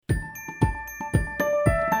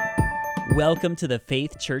Welcome to the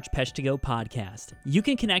Faith Church Peshtigo podcast. You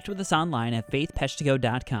can connect with us online at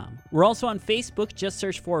faithpeshtigo.com. We're also on Facebook. Just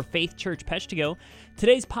search for Faith Church Peshtigo.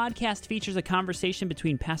 Today's podcast features a conversation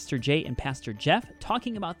between Pastor Jay and Pastor Jeff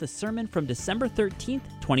talking about the sermon from December 13th,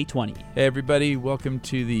 2020. Hey, everybody. Welcome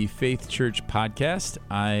to the Faith Church podcast.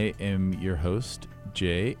 I am your host,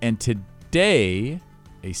 Jay, and today,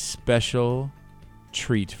 a special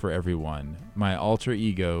treat for everyone. My alter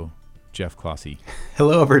ego, Jeff Clossy.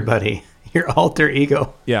 Hello, everybody. Your alter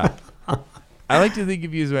ego. Yeah. I like to think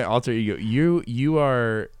of you as my alter ego. You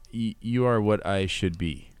are what I should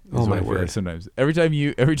be. Oh, my word. Sometimes every time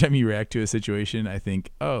you react to a situation, I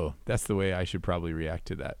think, oh, that's the way I should probably react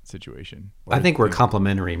to that situation. I think we're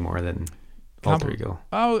complementary more than alter ego.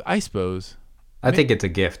 Oh, I suppose. I think it's a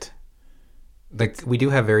gift. Like, we do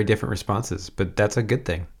have very different responses, but that's a good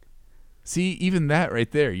thing. See, even that right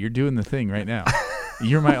there, you're doing the thing right now.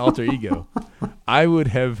 You're my alter ego. I would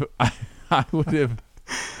have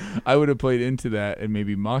played into that and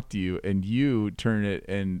maybe mocked you, and you turn it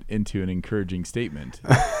into an encouraging statement,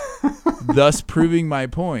 thus proving my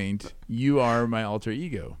point. You are my alter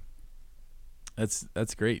ego.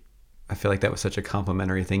 That's great. I feel like that was such a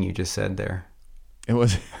complimentary thing you just said there. It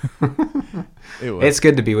was. It was. It's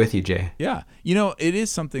good to be with you, Jay. Yeah. You know, it is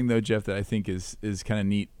something though, Jeff, that I think is kind of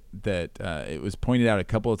neat. That it was pointed out a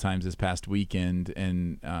couple of times this past weekend,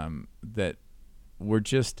 and that we're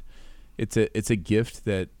just it's a gift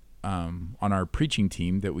that on our preaching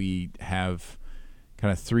team that we have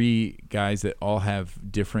kind of three guys that all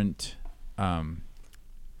have different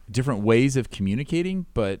ways of communicating,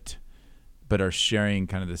 but are sharing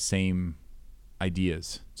kind of the same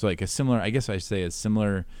ideas. So like a similar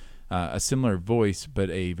voice, but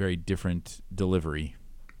a very different delivery.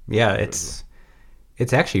 Yeah, it's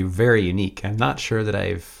actually very unique. I'm not sure that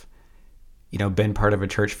I've, been part of a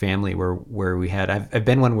church family where we had. I've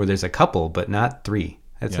been one where there's a couple, but not three.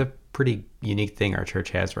 That's a pretty unique thing our church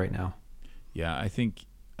has right now. Yeah, I think,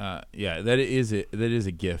 that is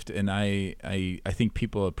a gift, and I think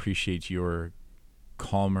people appreciate your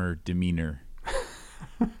calmer demeanor.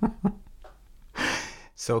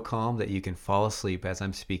 So calm that you can fall asleep as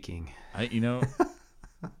I'm speaking. I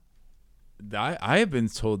have been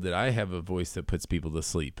told that I have a voice that puts people to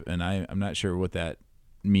sleep, and I'm not sure what that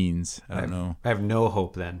means. I don't know. I have no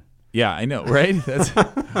hope then. Yeah, I know, right?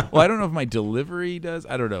 Well, I don't know if my delivery does.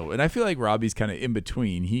 I don't know. And I feel like Robbie's kind of in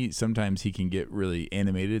between. Sometimes he can get really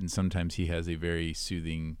animated, and sometimes he has a very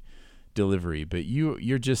soothing delivery. But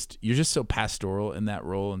you're just so pastoral in that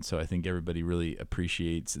role, and so I think everybody really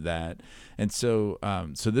appreciates that. And so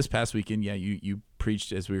this past weekend, you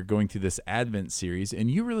preached as we were going through this Advent series,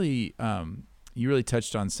 and you really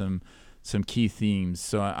touched on some key themes.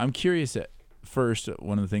 So I'm curious. First,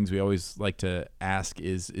 one of the things we always like to ask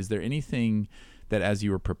is there anything that as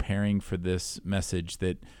you were preparing for this message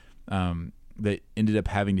that ended up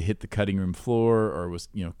having to hit the cutting room floor, or was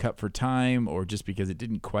cut for time, or just because it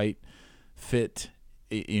didn't quite fit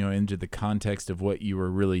into the context of what you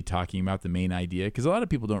were really talking about, the main idea? Because a lot of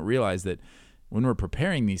people don't realize that when we're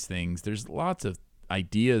preparing these things, there's lots of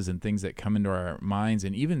ideas and things that come into our minds,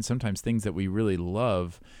 and even sometimes things that we really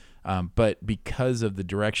love, but because of the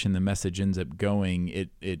direction the message ends up going,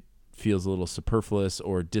 it feels a little superfluous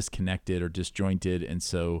or disconnected or disjointed, and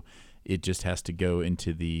so it just has to go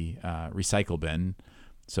into the recycle bin,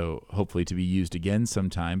 so hopefully to be used again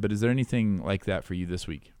sometime. But is there anything like that for you this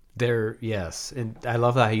week? Yes, and I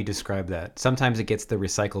love how you describe that. Sometimes it gets the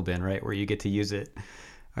recycle bin, right, where you get to use it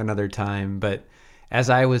another time. But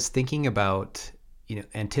as I was thinking about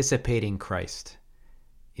anticipating Christ,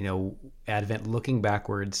 Advent, looking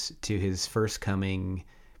backwards to his first coming,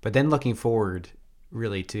 but then looking forward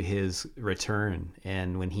really to his return,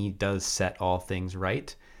 and when he does set all things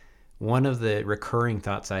right, one of the recurring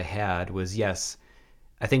thoughts I had was, yes,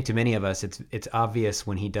 I think to many of us, it's obvious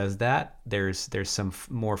when he does that, there's some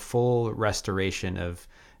more full restoration of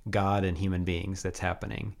God and human beings that's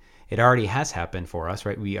happening. It already has happened for us,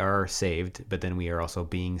 right? We are saved, but then we are also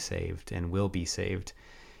being saved and will be saved.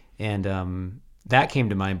 And that came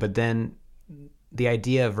to mind. But then the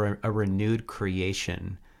idea of a renewed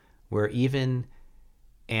creation, where even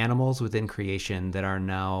animals within creation that are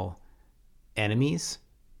now enemies,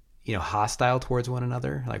 hostile towards one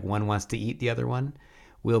another, like one wants to eat the other one,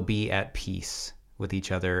 will be at peace with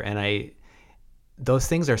each other. And those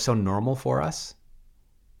things are so normal for us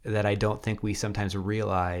that I don't think we sometimes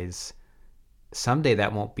realize someday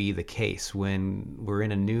that won't be the case. When we're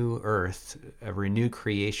in a new earth, a renewed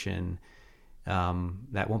creation,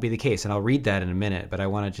 that won't be the case. And I'll read that in a minute, but I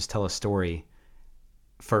want to just tell a story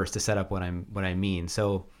first to set up what I mean.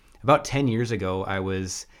 So about 10 years ago, I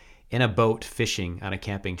was in a boat fishing on a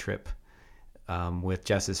camping trip. with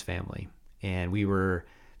Jess's family, and we were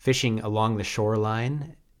fishing along the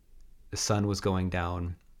shoreline. The sun was going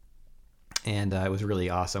down, and it was really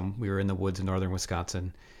awesome. We were in the woods in northern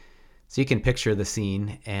Wisconsin. So you can picture the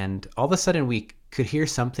scene, and all of a sudden we could hear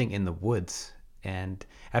something in the woods. And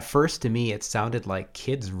at first, to me, it sounded like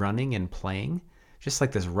kids running and playing, just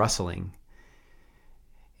like this rustling.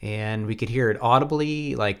 And we could hear it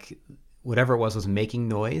audibly, like whatever it was making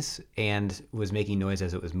noise, and was making noise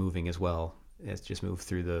as it was moving as well. It just moved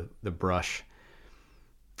through the brush.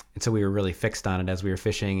 And so we were really fixed on it as we were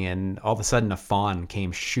fishing, and all of a sudden a fawn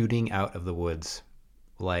came shooting out of the woods,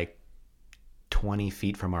 like 20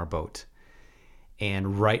 feet from our boat.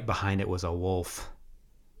 And right behind it was a wolf.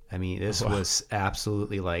 I mean, this was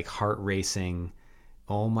absolutely like heart racing.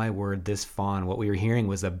 Oh my word, this fawn. What we were hearing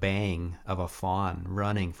was a bang of a fawn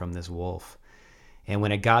running from this wolf. And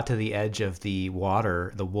when it got to the edge of the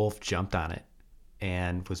water, the wolf jumped on it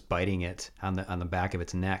and was biting it on the back of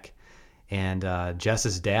its neck. And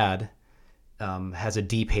Jess's dad has a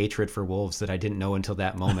deep hatred for wolves that I didn't know until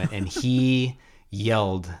that moment. And he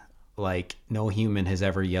yelled like no human has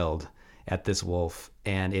ever yelled at this wolf.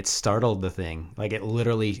 And it startled the thing. Like it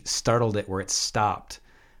literally startled it where it stopped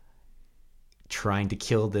trying to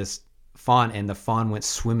kill this fawn. And the fawn went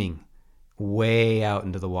swimming way out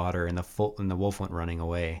into the water, and the wolf went running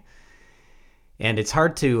away. And it's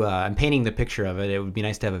hard to, I'm painting the picture of it. It would be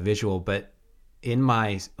nice to have a visual, but in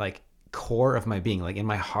my like core of my being, like in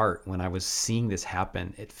my heart, when I was seeing this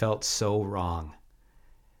happen, it felt so wrong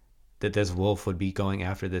that this wolf would be going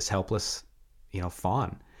after this helpless,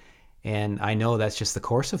 fawn. And I know that's just the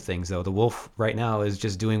course of things, though. The wolf right now is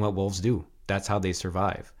just doing what wolves do. That's how they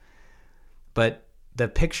survive. But the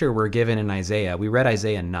picture we're given in Isaiah, we read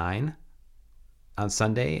Isaiah 9 on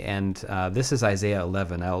Sunday, and this is Isaiah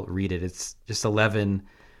 11. I'll read it. It's just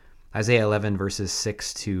Isaiah 11 verses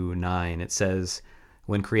 6 to 9. It says,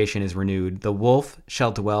 when creation is renewed, the wolf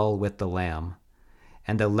shall dwell with the lamb,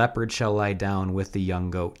 and the leopard shall lie down with the young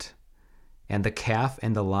goat, and the calf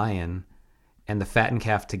and the lion and the fattened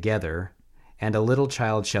calf together, and a little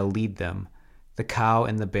child shall lead them. The cow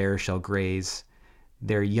and the bear shall graze,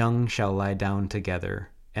 their young shall lie down together,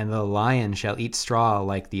 and the lion shall eat straw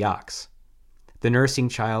like the ox. The nursing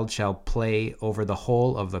child shall play over the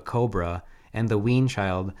hole of the cobra, and the weaned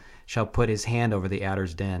child shall put his hand over the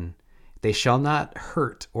adder's den. They shall not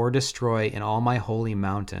hurt or destroy in all my holy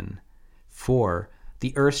mountain, for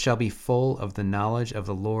the earth shall be full of the knowledge of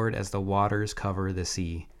the Lord as the waters cover the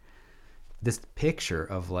sea. This picture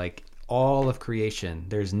of like all of creation,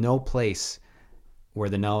 there's no place where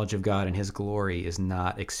the knowledge of God and his glory is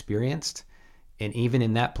not experienced. And even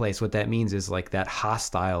in that place, what that means is like that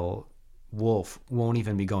hostile wolf won't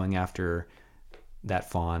even be going after that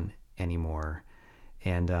fawn anymore.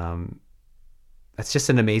 And that's just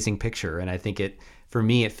an amazing picture. And I think for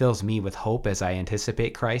me, it fills me with hope as I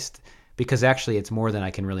anticipate Christ, because actually it's more than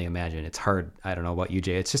I can really imagine. It's hard. I don't know about you,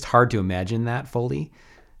 Jay. It's just hard to imagine that fully,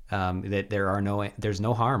 that there's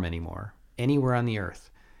no harm anymore anywhere on the earth.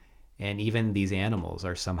 And even these animals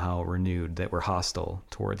are somehow renewed, that we're hostile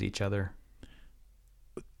towards each other.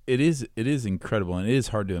 It is incredible, and it is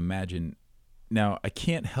hard to imagine. Now, I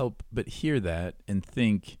can't help but hear that and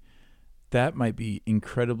think that might be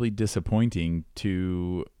incredibly disappointing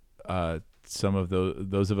to some of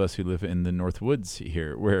those of us who live in the North Woods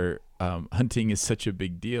here, where hunting is such a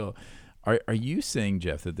big deal. Are you saying,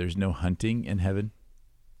 Jeff, that there's no hunting in heaven?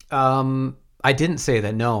 I didn't say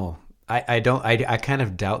that, no. I don't. I kind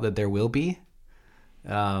of doubt that there will be,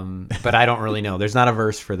 but I don't really know. There's not a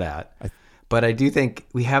verse for that. But I do think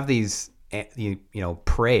we have these,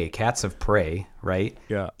 prey, cats of prey, right?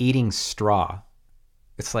 Yeah. Eating straw.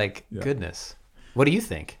 It's like, goodness. What do you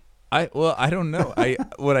think? I don't know.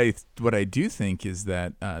 What I do think is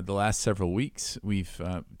that the last several weeks we've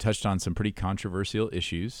touched on some pretty controversial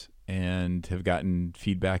issues and have gotten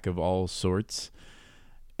feedback of all sorts.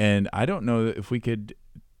 And I don't know if we could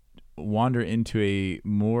wander into a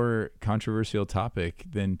more controversial topic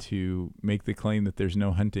than to make the claim that there's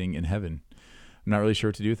no hunting in heaven. I'm not really sure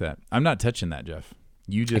what to do with that. I'm not touching that, Jeff.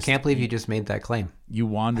 I can't believe you just made that claim. You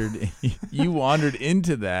wandered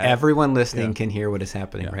into that. Everyone listening can hear what is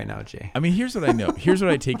happening right now, Jay. I mean, here's what I know. Here's what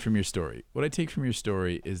I take from your story. What I take from your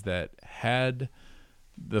story is that had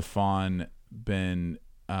the fawn been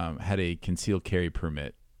had a concealed carry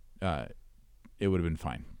permit, it would have been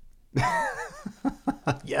fine.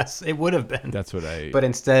 Yes, it would have been. That's what But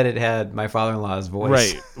instead, it had my father-in-law's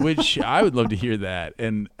voice. Right, which I would love to hear that,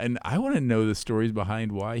 and I want to know the stories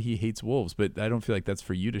behind why he hates wolves. But I don't feel like that's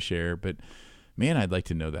for you to share. But man, I'd like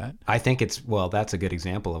to know that. I think that's a good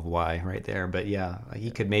example of why right there. But yeah, he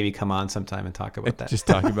could maybe come on sometime and talk about that. Just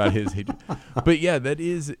talk about his hatred. But yeah,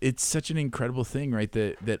 it's such an incredible thing, right?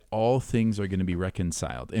 That all things are going to be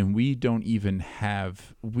reconciled. And we don't even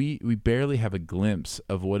we barely have a glimpse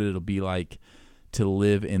of what it'll be like to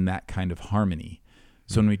live in that kind of harmony.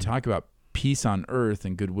 So when we talk about peace on earth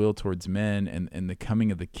and goodwill towards men and the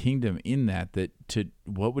coming of the kingdom in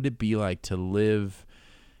what would it be like to live,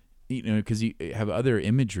 because you have other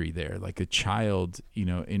imagery there, like a child,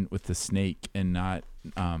 with the snake and not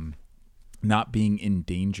being in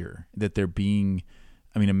danger, that they're being,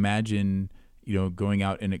 imagine, going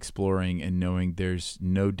out and exploring and knowing there's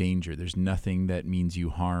no danger. There's nothing that means you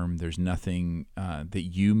harm. There's nothing that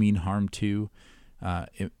you mean harm to.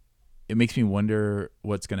 It makes me wonder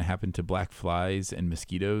what's going to happen to black flies and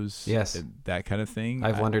mosquitoes. Yes. That kind of thing.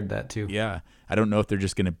 I've wondered that too. Yeah. I don't know if they're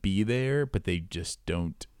just going to be there, but they just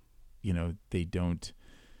don't, they don't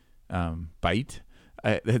bite.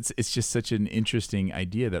 It's just such an interesting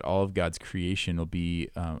idea that all of God's creation will be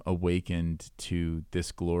awakened to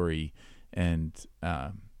this glory. And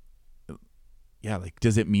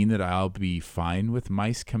does it mean that I'll be fine with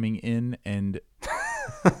mice coming in and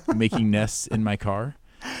making nests in my car?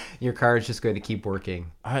 Your car is just going to keep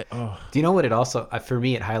working. Do you know what it also, for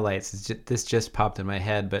me, it highlights? This just popped in my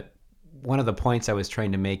head, but one of the points I was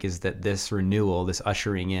trying to make is that this renewal, this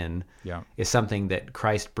ushering in, is something that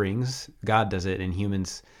Christ brings. God does it, and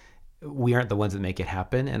humans, we aren't the ones that make it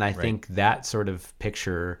happen. And I think that sort of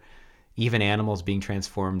picture, even animals being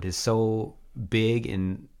transformed, is so big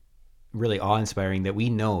and really awe-inspiring that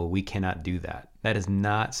we know we cannot do that. That is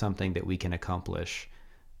not something that we can accomplish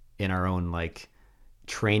in our own,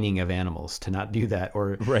 training of animals to not do that,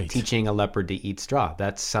 or teaching a leopard to eat straw.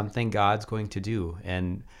 That's something God's going to do.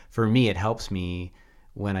 And for me, it helps me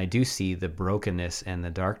when I do see the brokenness and the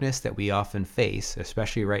darkness that we often face,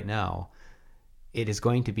 especially right now. It is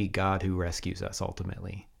going to be God who rescues us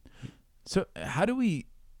ultimately. So how do we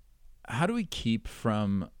keep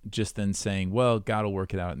from just then saying, well, God will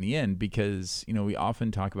work it out in the end? Because, we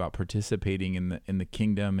often talk about participating in the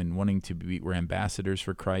kingdom and wanting to we're ambassadors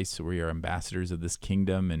for Christ. So we are ambassadors of this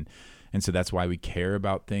kingdom. And so that's why we care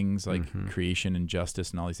about things like creation and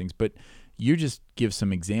justice and all these things. But you just give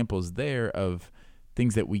some examples there of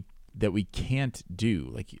things that we can't do,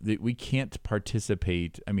 like that we can't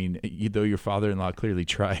participate. Though your father-in-law clearly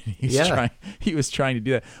tried, he was trying to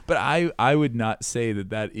do that. But I would not say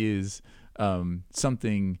that is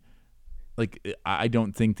something like, I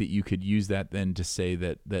don't think that you could use that then to say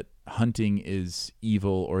that hunting is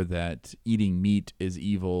evil or that eating meat is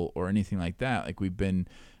evil or anything like that. Like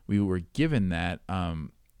we were given that,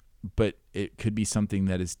 but it could be something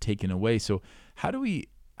that is taken away. So how do we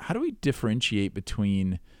differentiate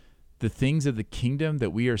between the things of the kingdom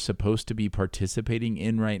that we are supposed to be participating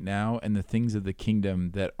in right now and the things of the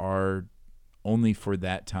kingdom that are only for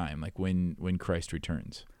that time, like when Christ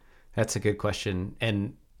returns? That's a good question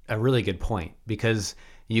and a really good point, because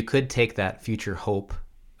you could take that future hope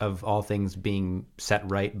of all things being set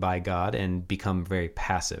right by God and become very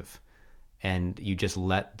passive, and you just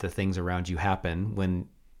let the things around you happen when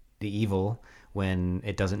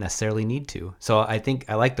it doesn't necessarily need to. So I think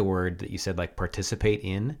I like the word that you said, like participate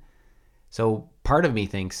in. So part of me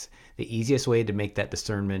thinks the easiest way to make that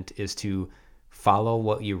discernment is to follow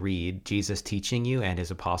what you read, Jesus teaching you and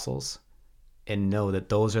his apostles, and know that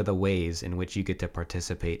those are the ways in which you get to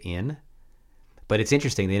participate in. But it's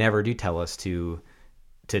interesting, they never do tell us to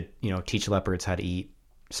teach leopards how to eat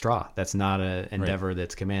straw. That's not an endeavor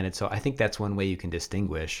that's commanded. So I think that's one way you can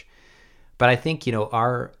distinguish. But I think,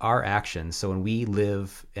 our actions, so when we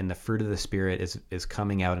live and the fruit of the Spirit is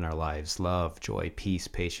coming out in our lives, love, joy, peace,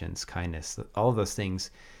 patience, kindness, all of those things,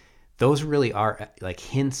 those really are like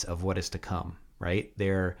hints of what is to come, right?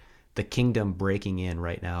 They're the kingdom breaking in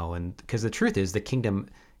right now. And because the truth is the kingdom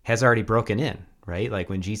has already broken in, right? Like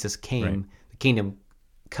when Jesus came, the kingdom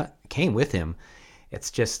came with him. It's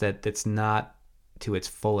just that it's not to its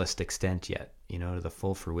fullest extent yet, to the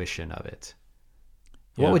full fruition of it.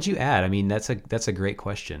 Yeah. What would you add? That's a great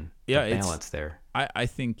question. Yeah, the balance there. I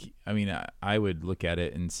think. I would look at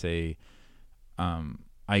it and say, I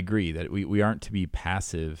agree that we aren't to be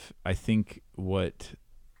passive. I think what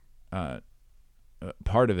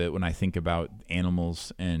part of it when I think about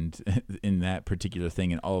animals and in that particular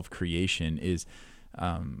thing and all of creation is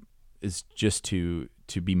just to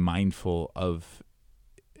be mindful of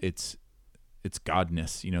its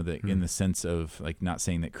godness. In the sense of like not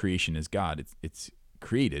saying that creation is God. It's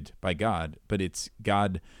created by God, but it's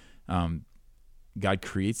God. God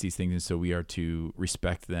creates these things, and so we are to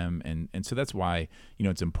respect them, and so that's why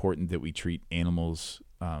it's important that we treat animals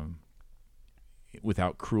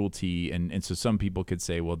without cruelty. And so some people could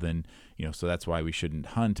say, well, then, so that's why we shouldn't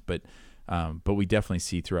hunt. But we definitely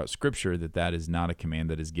see throughout Scripture that is not a command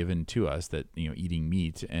that is given to us, that, eating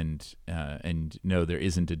meat, and no, there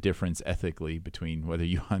isn't a difference ethically between whether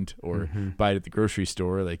you hunt or buy it at the grocery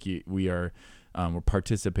store. Like we're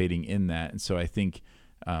participating in that. And so I think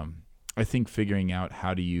figuring out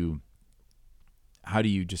how do you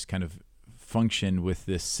just kind of function with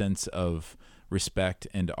this sense of respect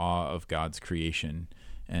and awe of God's creation,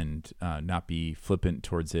 and not be flippant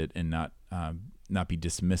towards it, and not be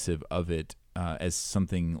dismissive of it as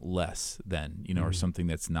something less than, or something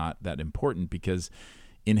that's not that important, because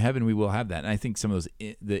in heaven we will have that. And I think some of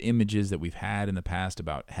the images that we've had in the past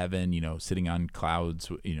about heaven, sitting on clouds,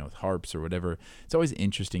 with harps or whatever, it's always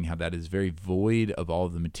interesting how that is very void of all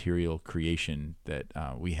of the material creation that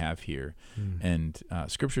we have here. And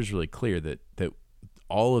Scripture is really clear that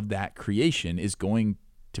all of that creation is going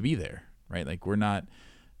to be there, right? Like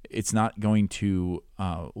it's not going to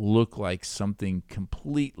look like something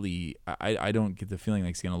completely, I don't get the feeling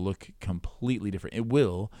like it's going to look completely different.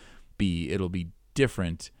 It'll be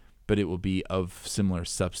different, but it will be of similar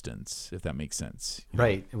substance, if that makes sense.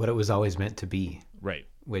 Right. What it was always meant to be. Right.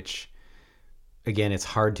 Which, again, it's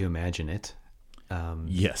hard to imagine it.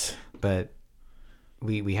 Yes. But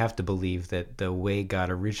we have to believe that the way God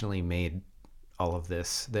originally made all of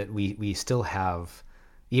this, that we still have,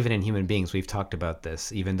 even in human beings, we've talked about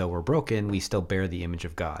this, even though we're broken, we still bear the image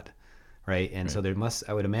of God, right? And so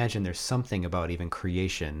I would imagine there's something about even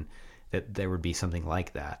creation that there would be something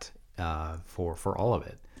like that for all of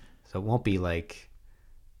it. So it won't be like,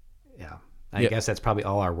 I guess that's probably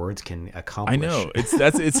all our words can accomplish. I know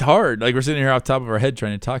it's hard. Like, we're sitting here off the top of our head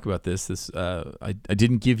trying to talk about this. I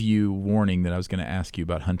didn't give you warning that I was going to ask you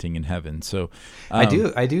about hunting in heaven. So I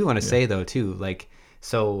do want to say though too, like,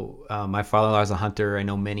 so my father-in-law is a hunter. I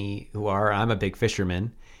know many who are. I'm a big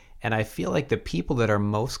fisherman, and I feel like the people that are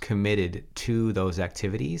most committed to those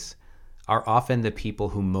activities are often the people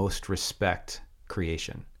who most respect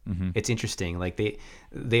creation. It's interesting. Like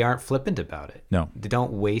they aren't flippant about it. No, they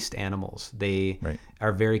don't waste animals. They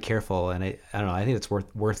are very careful, and I don't know. I think it's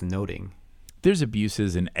worth noting. There's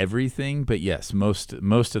abuses in everything, but yes, most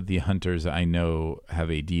of the hunters I know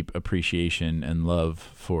have a deep appreciation and love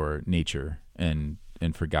for nature and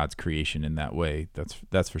for God's creation in that way.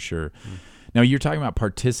 That's for sure. Now, you're talking about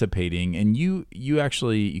participating, and you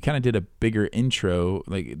kind of did a bigger intro.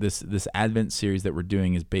 Like this Advent series that we're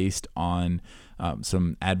doing is based on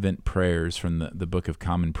some Advent prayers from the Book of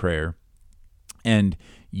Common Prayer, and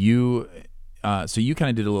so you kind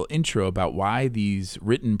of did a little intro about why these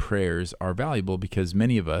written prayers are valuable, because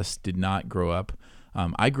many of us did not grow up.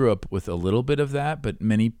 I grew up with a little bit of that, but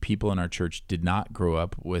many people in our church did not grow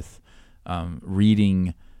up with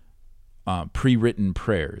reading pre-written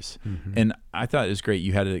prayers. And I thought it was great.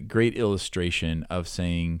 You had a great illustration of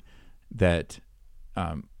saying that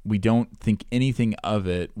we don't think anything of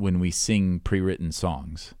it when we sing pre-written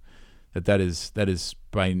songs. That is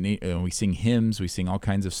by we sing hymns, we sing all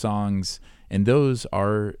kinds of songs, and those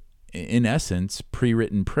are in essence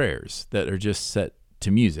pre-written prayers that are just set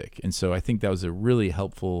to music. And so I think that was a really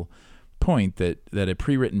helpful point, that a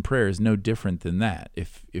pre-written prayer is no different than that.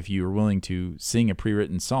 If you are willing to sing a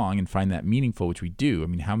pre-written song and find that meaningful, which we do. I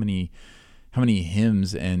mean, how many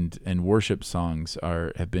hymns and worship songs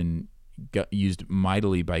have been used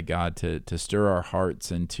mightily by God to stir our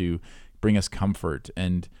hearts and to bring us comfort.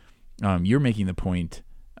 And you're making the point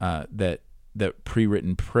that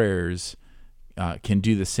pre-written prayers can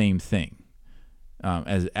do the same thing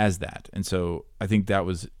as that. And so I think that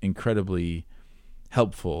was incredibly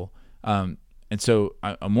helpful. And so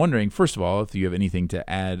I'm wondering, first of all, if you have anything to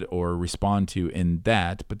add or respond to in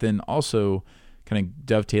that, but then also kind of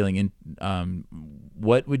dovetailing in,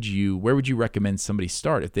 where would you recommend somebody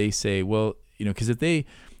start if they say, well, because if they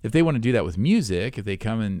want to do that with music, if they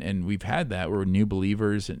come and we've had that, we're new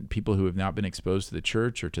believers and people who have not been exposed to the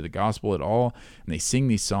church or to the gospel at all, and they sing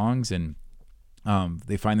these songs and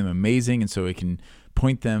they find them amazing, and so it can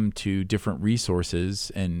point them to different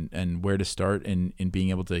resources and where to start in being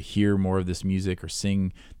able to hear more of this music or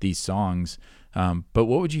sing these songs. But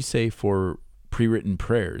what would you say for pre-written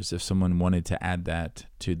prayers if someone wanted to add that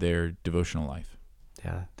to their devotional life?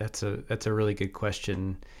 Yeah, that's a really good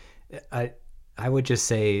question. I would just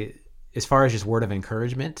say, as far as just word of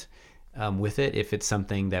encouragement with it, if it's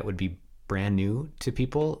something that would be brand new to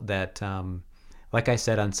people, that like I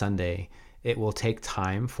said on Sunday, it will take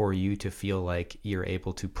time for you to feel like you're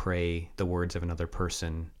able to pray the words of another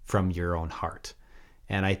person from your own heart.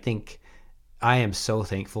 And I think I am so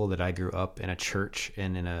thankful that I grew up in a church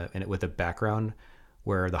and with a background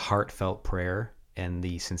where the heartfelt prayer and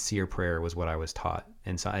the sincere prayer was what I was taught.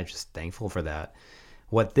 And so I'm just thankful for that.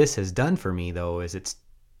 What this has done for me, though, is it's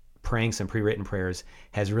praying some pre-written prayers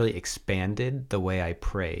has really expanded the way I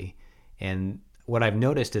pray. And what I've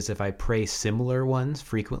noticed is if I pray similar ones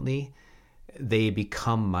frequently, they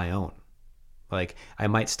become my own. Like I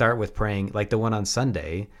might start with praying like the one on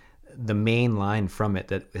Sunday. The main line from it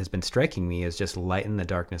that has been striking me is just lighten the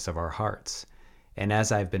darkness of our hearts. And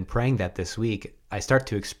as I've been praying that this week, I start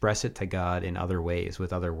to express it to God in other ways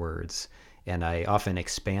with other words. And I often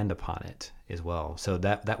expand upon it as well. So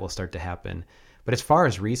that will start to happen. But as far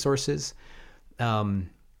as resources,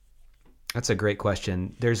 that's a great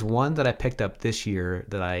question. There's one that I picked up this year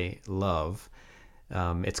that I love.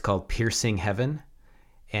 It's called Piercing Heaven,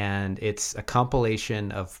 and it's a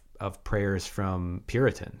compilation of prayers from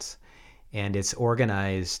Puritans. And it's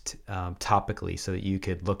organized topically so that you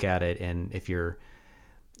could look at it, and if you're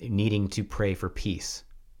needing to pray for peace,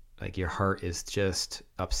 like your heart is just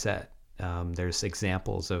upset, there's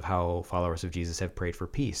examples of how followers of Jesus have prayed for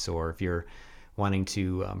peace. Or if you're wanting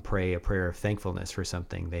to pray a prayer of thankfulness for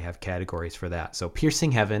something, they have categories for that. So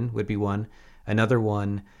Piercing Heaven would be one. Another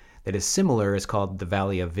one that is similar is called The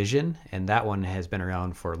Valley of Vision, and that one has been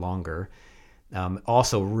around for longer.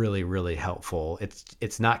 Also really, really helpful.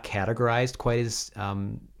 It's not categorized quite as,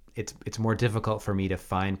 it's more difficult for me to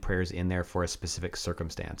find prayers in there for a specific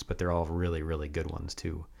circumstance, but they're all really, really good ones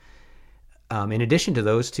too. In addition to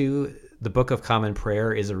those two, the Book of Common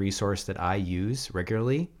Prayer is a resource that I use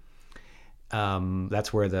regularly.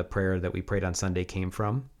 That's where the prayer that we prayed on Sunday came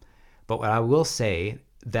from. But what I will say,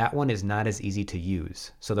 that one is not as easy to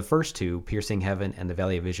use. So the first two, Piercing Heaven and The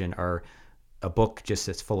Valley of Vision, are a book just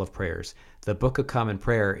that's full of prayers. The Book of Common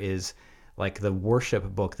Prayer is like the worship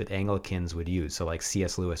book that Anglicans would use. So like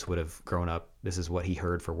C.S. Lewis would have grown up, this is what he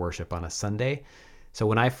heard for worship on a Sunday. So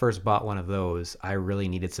when I first bought one of those, I really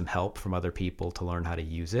needed some help from other people to learn how to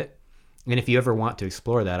use it. And if you ever want to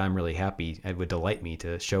explore that, I'm really happy. It would delight me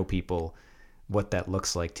to show people what that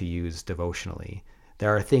looks like to use devotionally.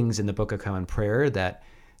 There are things in the Book of Common Prayer that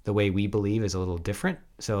the way we believe is a little different.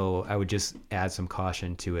 So I would just add some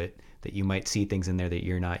caution to it, that you might see things in there that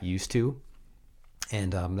you're not used to.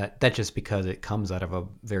 And that just because it comes out of a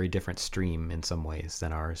very different stream in some ways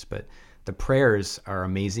than ours. But the prayers are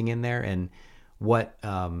amazing in there. And what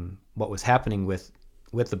was happening with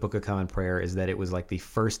the Book of Common Prayer is that it was like the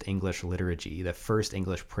first English liturgy, the first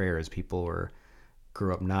English prayers. People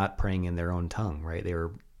grew up not praying in their own tongue, right? They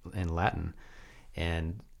were in Latin.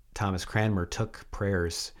 And Thomas Cranmer took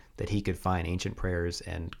prayers that he could find, ancient prayers,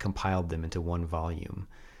 and compiled them into one volume.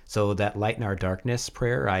 So that Lighten Our Darkness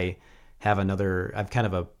prayer, I'm kind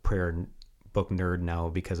of a prayer book nerd now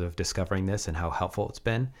because of discovering this and how helpful it's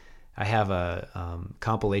been. I have a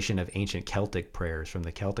compilation of ancient Celtic prayers from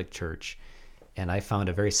the Celtic Church, and I found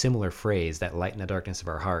a very similar phrase, that lighten the darkness of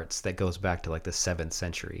our hearts, that goes back to like the 7th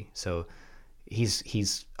century. So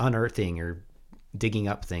he's unearthing or digging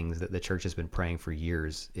up things that the church has been praying for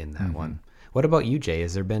years in that one. What about you, Jay?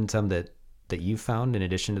 Has there been some that you found in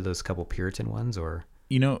addition to those couple Puritan ones, or?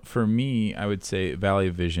 For me, I would say Valley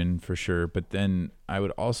of Vision for sure. But then I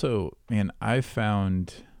would also, I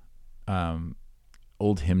found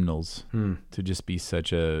old hymnals to just be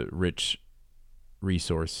such a rich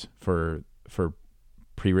resource for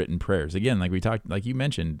pre-written prayers. Again, like we talked, like you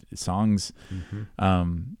mentioned, songs.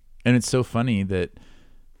 And it's so funny that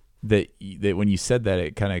when you said that,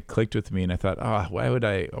 it kind of clicked with me, and I thought, why would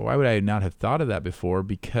I not have thought of that before?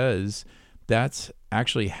 Because that's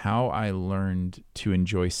actually how I learned to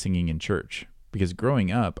enjoy singing in church. Because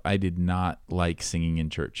growing up, I did not like singing in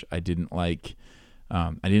church. I didn't like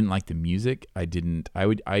the music.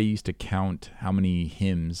 I used to count how many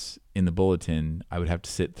hymns in the bulletin I would have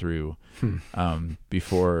to sit through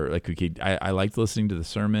before, like, I liked listening to the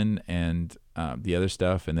sermon and the other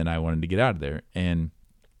stuff, and then I wanted to get out of there. And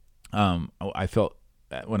I felt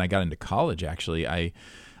when I got into college, actually, I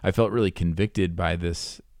felt really convicted by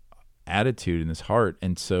this attitude and this heart,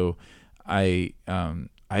 and so I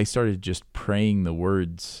started just praying the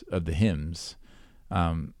words of the hymns,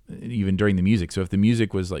 even during the music. So if the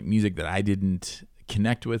music was like music that I didn't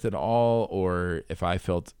connect with at all, or if I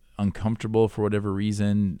felt uncomfortable for whatever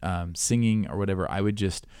reason, singing or whatever, I would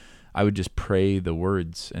just pray the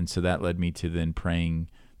words. And so that led me to then praying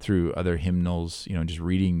through other hymnals, just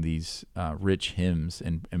reading these rich hymns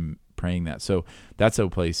and praying that. So that's a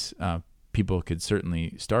place people could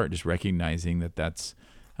certainly start, just recognizing that's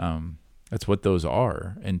what those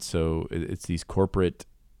are. And so it's these corporate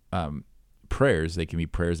prayers. They can be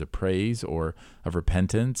prayers of praise or of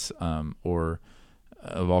repentance, or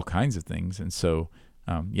of all kinds of things. And so,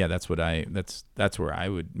 that's where I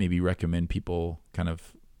would maybe recommend people kind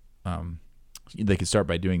of they could start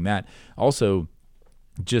by doing that. Also,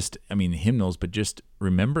 hymnals, but just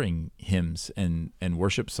remembering hymns and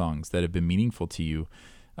worship songs that have been meaningful to you.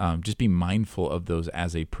 Just be mindful of those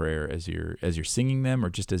as a prayer, as you're singing them, or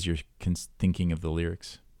just as you're thinking of the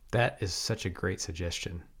lyrics. That is such a great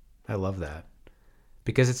suggestion. I love that,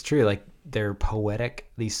 because it's true. Like, they're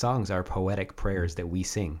poetic. These songs are poetic prayers that we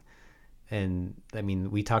sing. And I mean,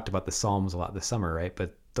 we talked about the Psalms a lot this summer, right?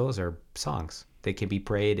 But those are songs. They can be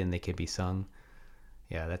prayed and they can be sung.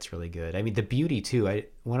 Yeah, that's really good. I mean, the beauty too. I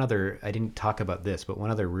didn't talk about this, but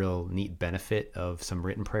one other real neat benefit of some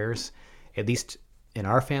written prayers, at least in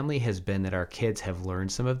our family, has been that our kids have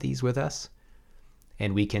learned some of these with us,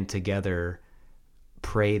 and we can together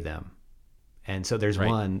pray them. And so there's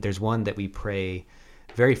one that we pray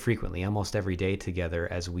very frequently, almost every day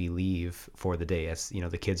together as we leave for the day. As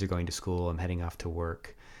the kids are going to school, I'm heading off to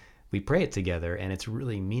work. We pray it together, and it's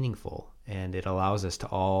really meaningful, and it allows us to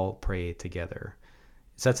all pray together.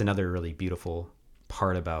 So that's another really beautiful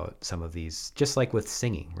part about some of these, just like with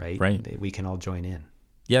singing, right? Right. We can all join in.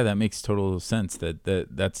 Yeah, that makes total sense.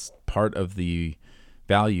 That's part of the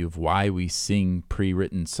value of why we sing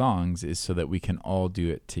pre-written songs, is so that we can all do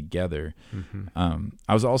it together. Mm-hmm.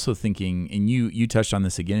 I was also thinking, and you touched on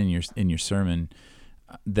this again in your sermon,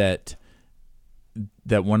 that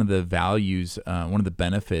one of the values, one of the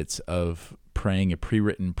benefits of praying a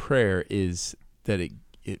pre-written prayer is that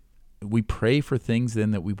we pray for things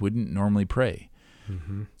then that we wouldn't normally pray.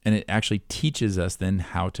 Mm-hmm. And it actually teaches us then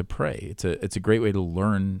how to pray. It's a great way to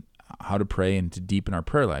learn how to pray and to deepen our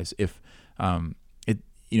prayer lives. If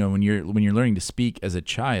when you're learning to speak as a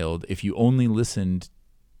child, if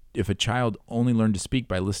a child only learned to speak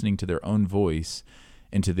by listening to their own voice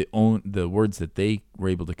and to the words that they were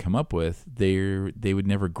able to come up with, they would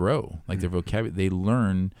never grow. Like, their vocabulary, they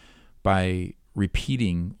learn by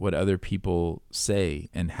repeating what other people say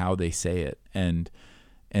and how they say it. And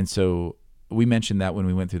so we mentioned that when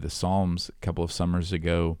we went through the Psalms a couple of summers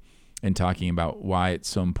ago, and talking about why it's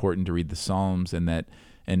so important to read the Psalms, and that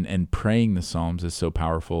and praying the Psalms is so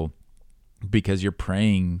powerful, because you're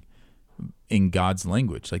praying in God's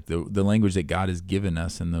language, like the language that God has given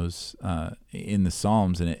us in those in the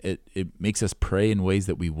Psalms, and it makes us pray in ways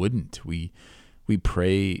that we wouldn't. We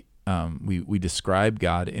pray. We describe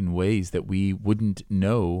God in ways that we wouldn't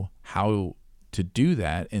know how to do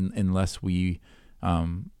that unless we're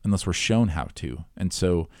shown how to. And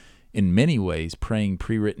so, in many ways, praying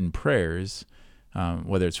pre-written prayers,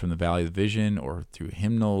 whether it's from the Valley of the Vision or through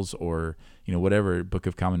hymnals or whatever Book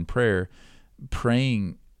of Common Prayer,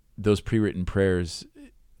 praying those pre-written prayers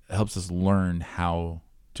helps us learn how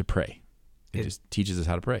to pray. It just teaches us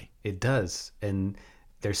how to pray. It does, and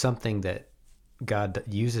there's something that God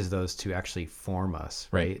uses those to actually form us,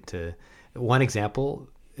 right? One example,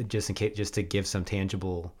 just to give some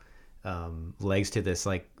tangible legs to this,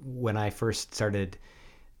 like when I first started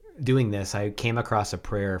doing this, I came across a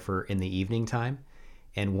prayer for in the evening time,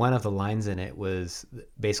 and one of the lines in it was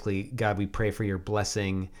basically, God, we pray for your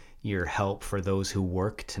blessing, your help for those who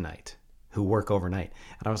work tonight, who work overnight.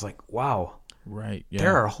 And I was like, wow. Right. Yeah.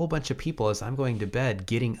 There are a whole bunch of people, as I'm going to bed,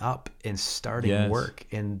 getting up and starting work,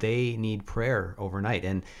 and they need prayer overnight.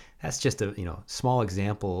 And that's just a small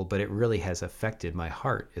example, but it really has affected my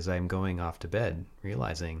heart as I'm going off to bed,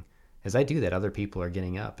 realizing as I do that, other people are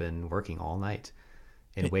getting up and working all night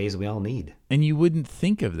in ways we all need. And you wouldn't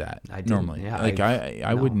think of that normally. Yeah, like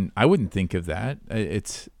I wouldn't think of that.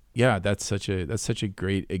 That's such a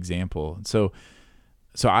great example.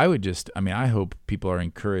 So I would I hope people are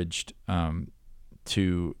encouraged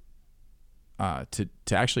to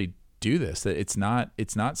actually do this. That it's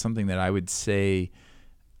not something that I would say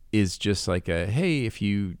is just like hey, if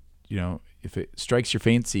if it strikes your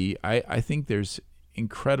fancy. I think there's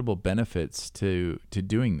incredible benefits to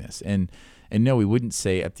doing this, and no, we wouldn't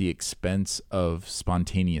say at the expense of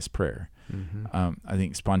spontaneous prayer. Mm-hmm. I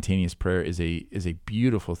think spontaneous prayer is a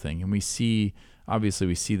beautiful thing, and we see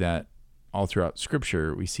that all throughout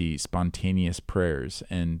Scripture. We see spontaneous prayers,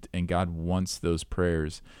 and God wants those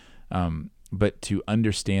prayers. But to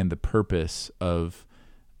understand the purpose of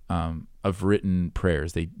written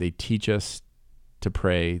prayers, they teach us to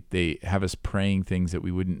pray. They have us praying things that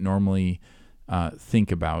we wouldn't normally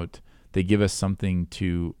think about. They give us something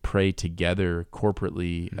to pray together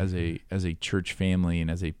corporately as a church family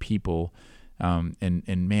and as a people.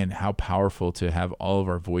 And man, how powerful to have all of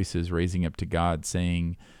our voices raising up to God,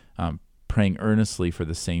 saying, praying earnestly for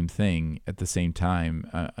the same thing at the same time.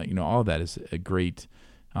 All of that is a great.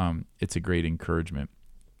 It's a great encouragement.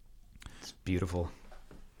 It's beautiful.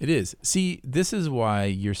 It is. See, this is why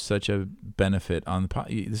you're such a benefit on the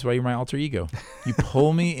podcast. This is why you're my alter ego. You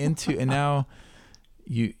pull me into, and now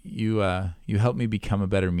you helped me become a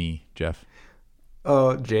better me, Jeff.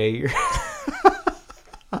 Oh, Jay,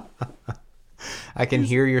 I can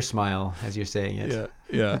hear your smile as you're saying it.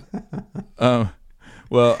 Yeah.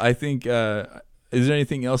 Well, I think. Is there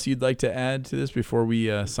anything else you'd like to add to this before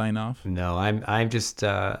we sign off? No, I'm just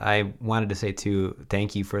I wanted to say too,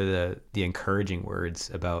 thank you for the encouraging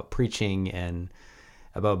words about preaching and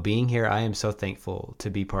about being here. I am so thankful to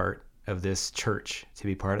be part of this church, to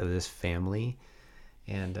be part of this family,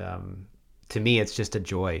 and to me, it's just a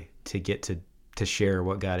joy to get to share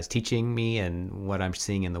what God is teaching me and what I'm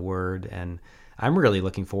seeing in the Word, and I'm really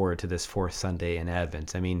looking forward to this fourth Sunday in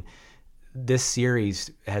Advent. I mean, this series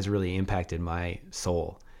has really impacted my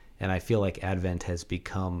soul, and I feel like Advent has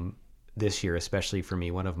become, this year especially for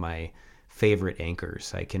me, one of my favorite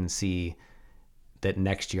anchors. I can see that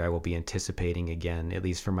next year I will be anticipating again, at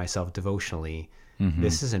least for myself devotionally.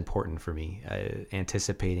 This is important for me,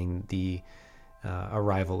 anticipating the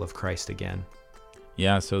arrival of Christ again.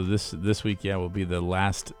 Yeah, so this week, will be the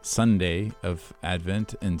last Sunday of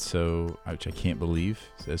Advent, and so, which I can't believe,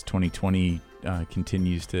 as 2020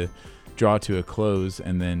 continues to draw to a close,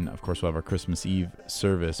 and then of course we'll have our Christmas Eve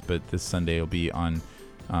service, but this Sunday will be on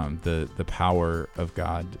the power of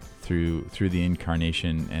God through the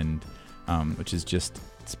incarnation, and which is just,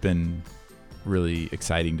 it's been really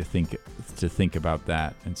exciting to think about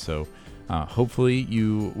that. And so hopefully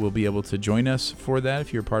you will be able to join us for that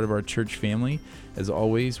if you're part of our church family. As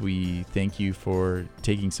always, we thank you for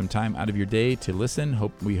taking some time out of your day to listen.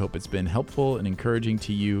 We hope it's been helpful and encouraging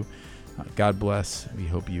to you. God bless. We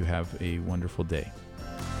hope you have a wonderful day.